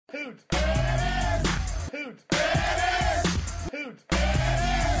Hoot. Hoot. Hoot.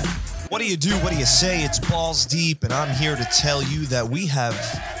 What do you do? What do you say? It's Balls Deep, and I'm here to tell you that we have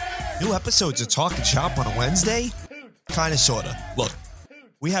new episodes of Talking Shop on a Wednesday. Kind of, sort of. Look,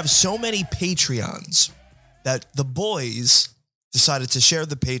 we have so many Patreons that the boys decided to share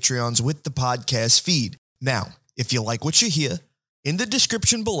the Patreons with the podcast feed. Now, if you like what you hear, in the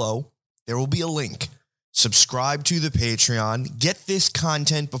description below, there will be a link. Subscribe to the Patreon. Get this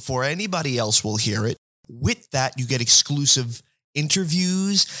content before anybody else will hear it. With that, you get exclusive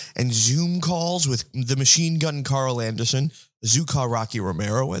interviews and Zoom calls with the Machine Gun Carl Anderson, Zucar Rocky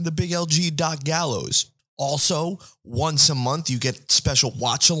Romero, and the Big LG Doc Gallows. Also, once a month, you get special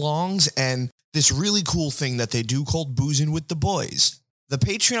watch-alongs and this really cool thing that they do called Boozing with the Boys. The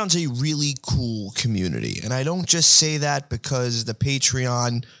Patreon's a really cool community, and I don't just say that because the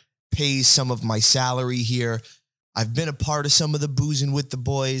Patreon pays some of my salary here. I've been a part of some of the Boozing with the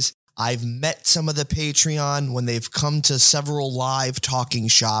Boys. I've met some of the Patreon when they've come to several live talking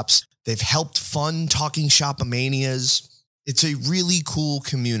shops. They've helped fund Talking Shopomanias. It's a really cool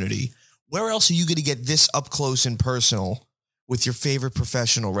community. Where else are you going to get this up close and personal with your favorite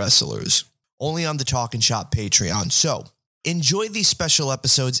professional wrestlers? Only on the Talking Shop Patreon. So enjoy these special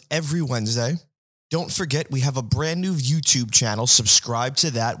episodes every Wednesday. Don't forget, we have a brand new YouTube channel. Subscribe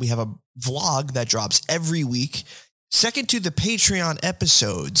to that. We have a vlog that drops every week. Second to the Patreon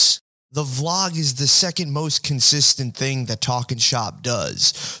episodes, the vlog is the second most consistent thing that Talking Shop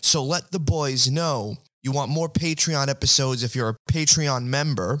does. So let the boys know you want more Patreon episodes if you're a Patreon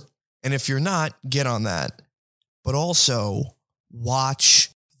member. And if you're not, get on that. But also, watch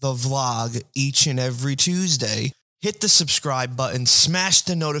the vlog each and every Tuesday. Hit the subscribe button, smash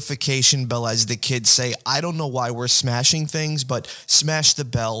the notification bell, as the kids say. I don't know why we're smashing things, but smash the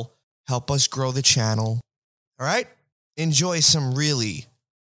bell. Help us grow the channel. All right? Enjoy some really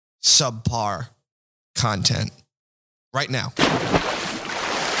subpar content right now.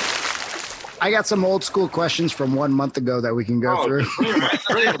 I got some old school questions from 1 month ago that we can go through.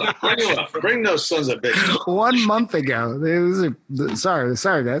 Bring those sons of bitches. 1 month ago.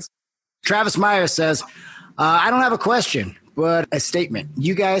 Sorry, guys. Travis Meyer says, I don't have a question, but a statement.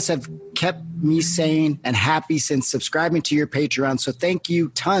 You guys have kept me sane and happy since subscribing to your Patreon, so thank you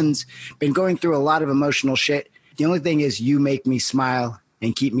tons. Been going through a lot of emotional shit. The only thing is you make me smile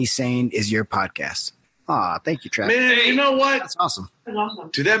and keep me sane is your podcast. Aw, thank you, Travis. Man, you know what? That's awesome.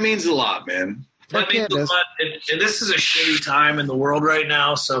 Dude, that means a lot, man. That means a lot. And this is a shitty time in the world right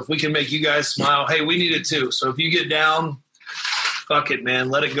now, so if we can make you guys smile, hey, we need it too. So if you get down, fuck it, man.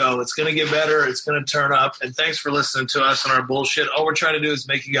 Let it go. It's going to get better. It's going to turn up. And thanks for listening to us and our bullshit. All we're trying to do is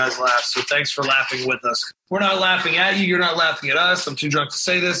make you guys laugh. So thanks for laughing with us. We're not laughing at you. You're not laughing at us. I'm too drunk to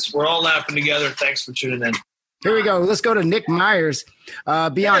say this. We're all laughing together. Thanks for tuning in. Here we go. Let's go to Nick Myers.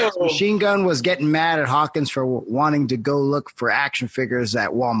 Be honest, Machine Gun was getting mad at Hawkins for wanting to go look for action figures at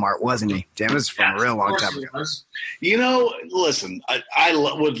Walmart, wasn't he? Damn, this is from a real long time ago. You know, listen, I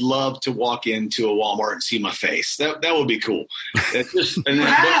would love to walk into a Walmart and see my face. That would be cool.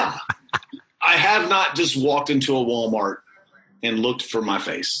 I have not just walked into a Walmart and looked for my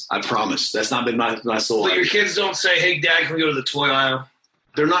face. I promise. That's not been my soul. But your kids don't say, hey, Dad, can we go to the toy aisle?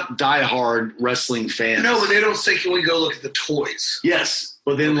 They're not diehard wrestling fans. No, but they don't say, can we go look at the toys? Yes,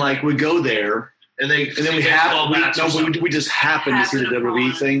 but then like we go there, and then we just happen to see the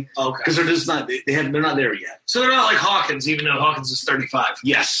WWE thing. Okay, because they're just not they're not there yet. So they're not like Hawkins, even though Hawkins is 35.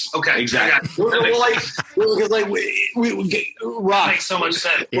 Yes. Okay. Exactly. We get Rock. Makes so much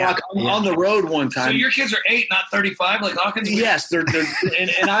sense. Rock on the road one time. So your kids are 8, not 35, like Hawkins. Yes, they're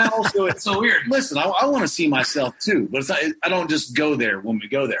and I also it's so weird. Listen, I want to see myself too, but it's not, I don't just go there when we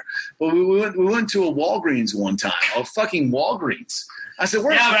go there. But we went to a Walgreens one time, a fucking Walgreens. I said,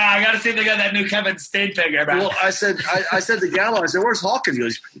 "Where's?" Yeah, bro, I got to see if they got that new Kevin Steen figure, bro. Well, I said to Gallo, I said, "Where's Hawkins?" He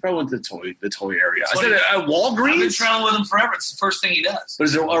goes, "He probably went to the toy area." I said, "At Walgreens?" I've been traveling with him forever. It's the first thing he does.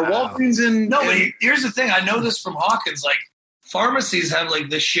 But are Walgreens in? No, but here's the thing. I know this from Hawkins. Like, pharmacies have like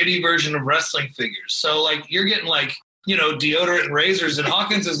the shitty version of wrestling figures. So like you're getting like, you know, deodorant and razors, and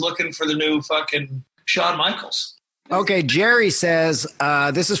Hawkins is looking for the new fucking Shawn Michaels. Okay, Jerry says,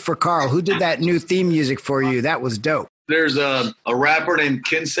 this is for Carl. Who did that new theme music for you? That was dope. There's a rapper named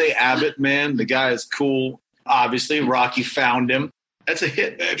Kinsey Abbott, man. The guy is cool. Obviously, Rocky found him. That's a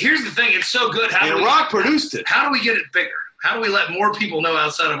hit, man. Here's the thing. It's so good. Rock produced it. How do we get it bigger? How do we let more people know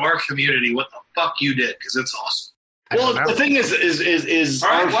outside of our community what the fuck you did? Because it's awesome. Well, the thing is all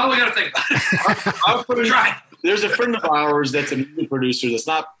right, well, we got to think about it. Try. There's a friend of ours that's a music producer that's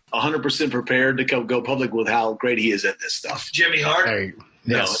not 100% prepared to go public with how great he is at this stuff. Jimmy Hart?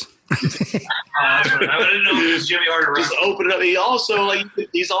 Yes. That's right. I didn't know it was Jimmy Hart. Just open it up.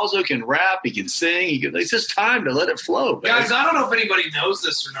 He's also can rap. He can sing. It's just time to let it flow, man. Guys, I don't know if anybody knows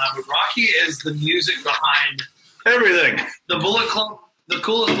this or not, but Rocky is the music behind Everything. the Bullet Club, the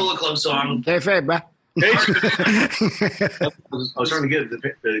coolest Bullet Club song. Kayfabe, bro. I was trying to get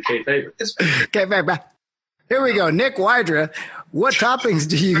the kayfabe. Kayfabe, bro. Here we go. Nick Wydra, what toppings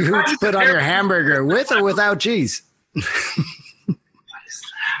do you put on your hamburger, with or without cheese?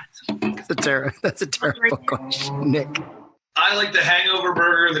 That's a terrible question, Nick. I like the hangover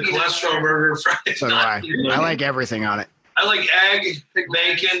burger, the cholesterol burger, fries. So do I. I like everything on it. I like egg,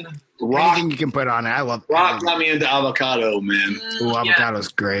 bacon. Anything you can put on it. I love Rock got me into avocado, man. Ooh, avocado's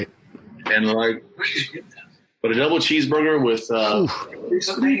great. And like, but a double cheeseburger with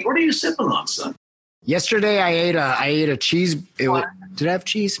what are you sipping on, son? Yesterday I ate a cheese. Did I have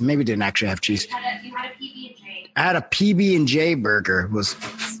cheese? Maybe it didn't actually have cheese. You had a PB&J. I had a PB&J burger. It was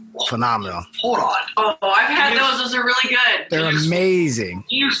phenomenal. Hold on. Oh, I've had those. Those are really good. They're amazing. Can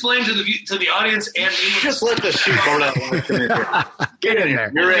you explain to the audience and me? Just let the shoot go down. Get in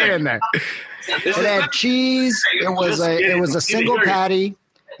there. You're Get in. in there. It had cheese. It was a single patty.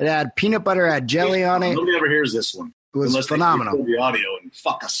 It had peanut butter, had jelly on it. Nobody ever hears this one. It was Unless phenomenal. They the audio and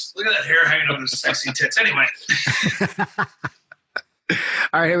fuck us. Look at that hair hanging over those sexy tits. Anyway,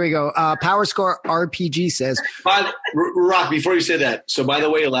 All right, here we go. Power Score RPG says, Rock, before you say that, so by the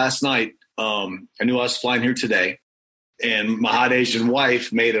way, last night, I knew I was flying here today, and my hot Asian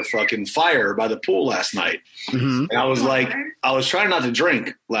wife made a fucking fire by the pool last night. mhm. And I was like, I was trying not to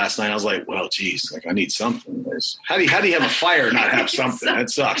drink last night. I was like, well, geez, like I need something. How do you have a fire and not have something? That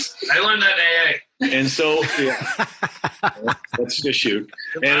sucks. I learned that in AA. And so, yeah, let's just shoot.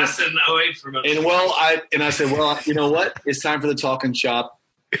 And, Lasted in 08 for about and well, I said, well, you know what? It's time for the Talking Shop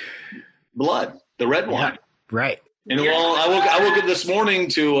blood, the red wine. Right. And well, I woke up this morning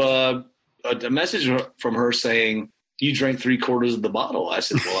to a message from her saying, you drank 3/4 of the bottle. I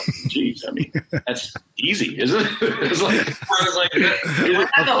said, well, geez, I mean, that's easy, isn't it? It's like, I was like,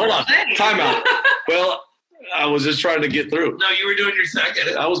 hold on, time out. Well, I was just trying to get through. no, you were doing your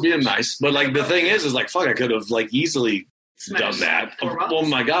second. I was being nice, but like the thing is like, fuck, I could have like easily done that. Oh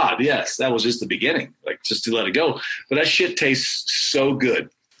my God, yes, that was just the beginning, like just to let it go. But that shit tastes so good.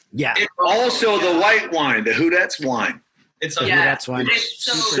 Yeah. Also, the white wine, the Houdat's wine, It's Yeah, that's wine. It's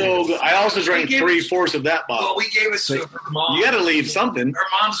so good. I also drank 3/4 of that Well, bottle. we gave it to her mom. You got to leave something. Her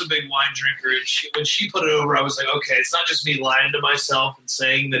mom's a big wine drinker, and when she put it over, I was like, okay, it's not just me lying to myself and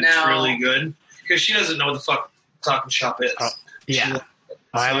saying that it's No. really good, because she doesn't know what the fuck Talking Shop is. Yeah.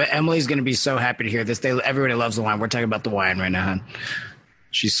 Emily's going to be so happy to hear this. Everybody loves the wine. We're talking about the wine right now, hon.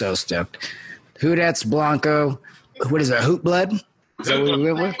 She's so stoked. Houdat's Blanco. What is that? Hoot Blood? Is that what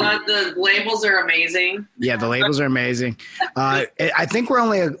we went with? The labels are amazing. Yeah, the labels are amazing. I think we're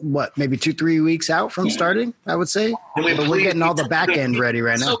only, maybe 2-3 weeks out from starting, I would say. And we But we're getting all the back end ready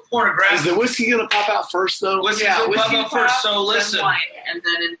right now. So pornographic. Is the whiskey going to pop out first, though? Whiskey's gonna pop up first. So listen, Then wine, and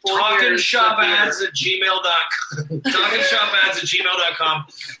then in 4 Talking years, Shop the beer. ads at gmail.com. Talking Shop ads at gmail.com.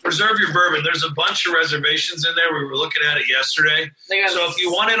 Reserve your bourbon. There's a bunch of reservations in there. We were looking at it yesterday. They got- So if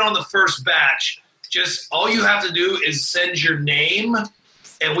you want it on the first batch, just all you have to do is send your name,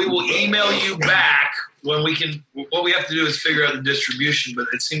 and we will email you back when we can. What we have to do is figure out the distribution, but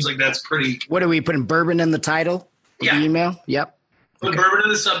it seems like that's pretty. What are we putting bourbon in the title? Of Yeah. the email? Yep. Put bourbon in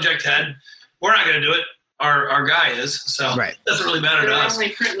the subject head. We're not going to do it. Our guy is, so Right. it doesn't really matter to They're us.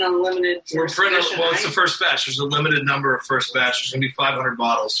 only printing unlimited. We're printing. edition, Well, it's the right? first batch. There's a limited number of first batch. There's going to be 500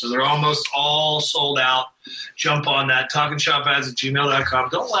 bottles, so they're almost all sold out. Jump on that. Talking Shop ads at gmail.com.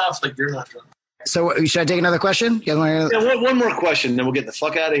 Don't laugh like you're not drunk. So should I take another question? You guys wanna- Yeah, one more question, then we'll get the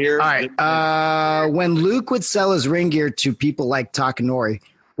fuck out of here. All right. When Luke would sell his ring gear to people like Takanori,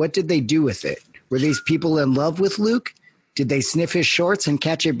 what did they do with it? Were these people in love with Luke? Did they sniff his shorts and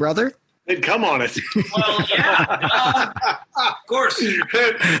catch a brother? They'd come on it. Well, yeah, of course. So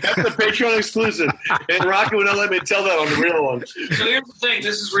That's the Patreon exclusive. And Rocky would not let me tell that on the real one. here's the thing.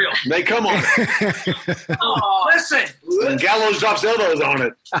 This is real. They come on it. Oh, Listen, And Gallows drops elbows on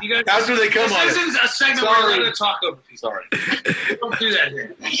it. you guys. After they come on This it. isn't a segment where Sorry. you're going to talk over people. Sorry. Don't do that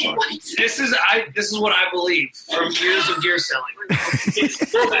here. This is what I believe from years of gear selling. This is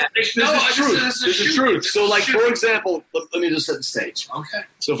truth. This is truth. So, like, for example, let me just set the stage. Okay.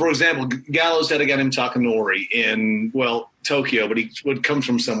 So, for example, Gallows had a guy named Takanori in, Tokyo, but he would come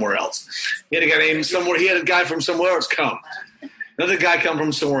from somewhere else. He had a guy named somewhere. He had a guy from somewhere else come. Another guy come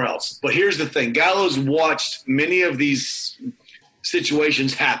from somewhere else. But here's the thing. Gallows watched many of these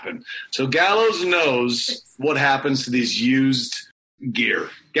situations happen. So Gallows knows what happens to these used gear.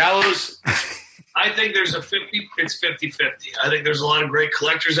 Gallows I think there's it's 50-50. I think there's a lot of great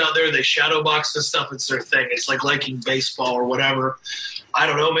collectors out there. They shadow box this stuff. It's their thing. It's like liking baseball or whatever. I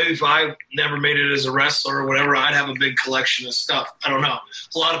don't know. Maybe if I never made it as a wrestler or whatever, I'd have a big collection of stuff. I don't know.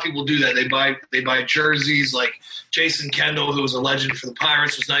 A lot of people do that. They buy jerseys. Like Jason Kendall, who was a legend for the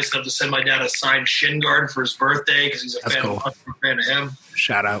Pirates, was nice enough to send my dad a signed shin guard for his birthday because he's a fan of him.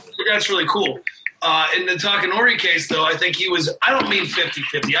 Shout out. So that's really cool. In the Takanori case, though, I think he was – I don't mean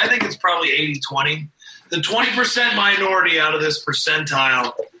 50-50. I think it's probably 80-20. The 20% minority out of this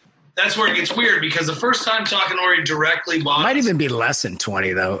percentile, that's where it gets weird because the first time Takanori directly bought – Might even be less than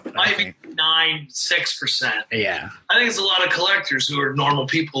 20, though. Might be 6%. Yeah. I think it's a lot of collectors who are normal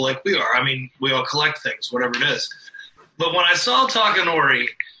people like we are. I mean, we all collect things, whatever it is. But when I saw Takanori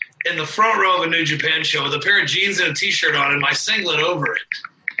in the front row of a New Japan show with a pair of jeans and a T-shirt on and my singlet over it,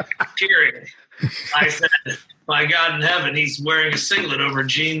 cheering – I said, my God in heaven, he's wearing a singlet over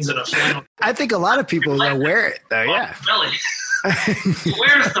jeans and a flannel. I think a lot of people will wear it, though, yeah. Really? He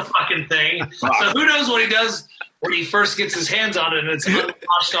wears the fucking thing. So who knows what he does when he first gets his hands on it and it's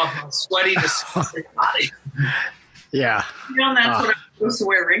washed off and sweaty, disgusting body. Yeah. You know, that's what I'm supposed to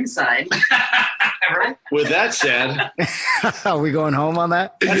wear ringside. Right? With that said, Are we going home on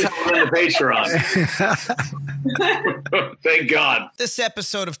that? that's how we're in the Patreon. Thank God. This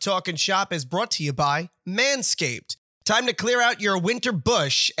episode of Talkin' Shop is brought to you by Manscaped. Time to clear out your winter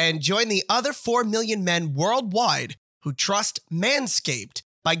bush and join the other 4 million men worldwide who trust Manscaped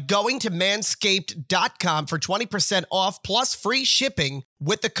by going to manscaped.com for 20% off plus free shipping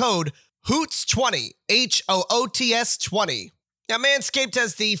with the code HOOTS20, HOOTS20. Now, Manscaped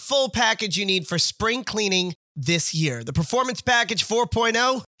has the full package you need for spring cleaning this year. The Performance Package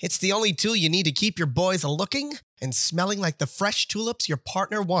 4.0, it's the only tool you need to keep your boys looking and smelling like the fresh tulips your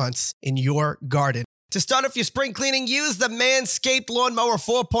partner wants in your garden. To start off your spring cleaning, use the Manscaped Lawnmower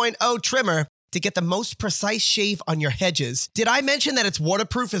 4.0 trimmer to get the most precise shave on your hedges. Did I mention that it's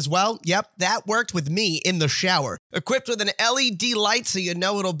waterproof as well? Yep, that worked with me in the shower. Equipped with an LED light so you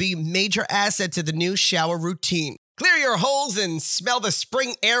know it'll be a major asset to the new shower routine. Clear your holes and smell the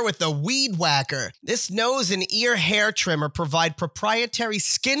spring air with the Weed Whacker. This nose and ear hair trimmer provide proprietary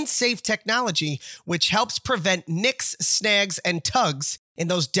skin-safe technology which helps prevent nicks, snags, and tugs in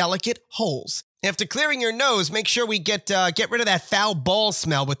those delicate holes. After clearing your nose, make sure we get rid of that foul ball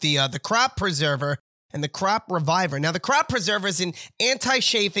smell with the Crop Preserver and the Crop Reviver. Now, the Crop Preserver is an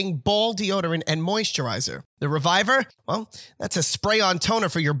anti-chafing ball deodorant and moisturizer. The Reviver, well, that's a spray-on toner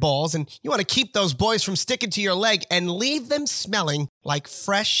for your balls, and you want to keep those boys from sticking to your leg and leave them smelling like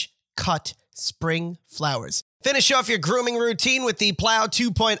fresh cut spring flowers. Finish off your grooming routine with the Plow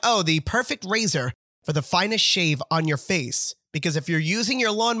 2.0, the perfect razor for the finest shave on your face. Because if you're using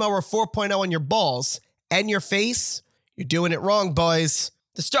your Lawnmower 4.0 on your balls and your face, you're doing it wrong, boys.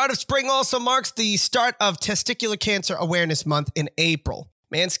 The start of spring also marks the start of Testicular Cancer Awareness Month in April.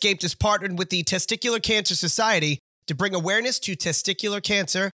 Manscaped has partnered with the Testicular Cancer Society to bring awareness to testicular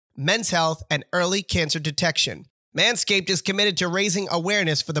cancer, men's health, and early cancer detection. Manscaped is committed to raising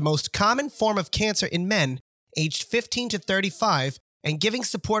awareness for the most common form of cancer in men aged 15 to 35 and giving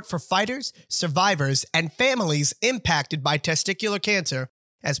support for fighters, survivors, and families impacted by testicular cancer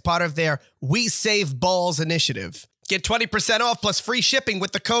as part of their We Save Balls initiative. Get 20% off plus free shipping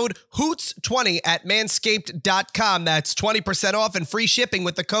with the code HOOTS20 at manscaped.com. That's 20% off and free shipping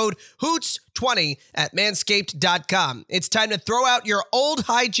with the code HOOTS20 at manscaped.com. It's time to throw out your old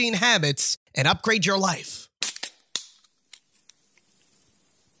hygiene habits and upgrade your life.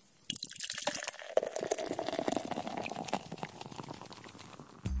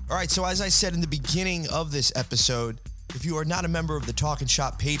 All right, so as I said in the beginning of this episode, if you are not a member of the Talkin'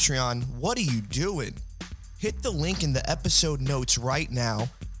 Shop Patreon, what are you doing? Hit the link in the episode notes right now.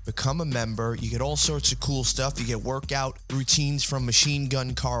 Become a member. You get all sorts of cool stuff. You get workout routines from Machine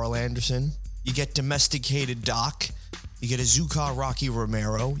Gun Carl Anderson. You get Domesticated Doc. You get Azucar Rocky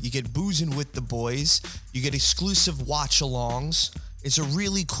Romero. You get Boozing with the Boys. You get exclusive watch-alongs. It's a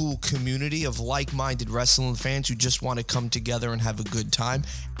really cool community of like-minded wrestling fans who just want to come together and have a good time.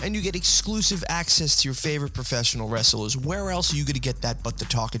 And you get exclusive access to your favorite professional wrestlers. Where else are you going to get that but the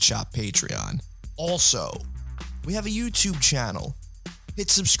Talkin' Shop Patreon? Also, we have a YouTube channel.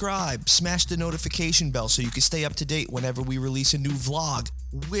 Hit subscribe, smash the notification bell so you can stay up to date whenever we release a new vlog,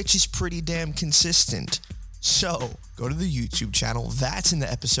 which is pretty damn consistent. So, go to the YouTube channel. That's in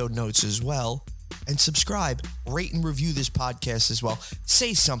the episode notes as well. And subscribe, rate and review this podcast as well.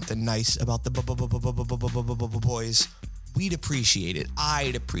 Say something nice about the boys. We'd appreciate it.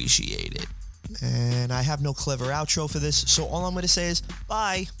 I'd appreciate it. And I have no clever outro for this, so all I'm going to say is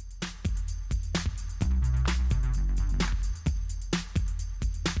bye.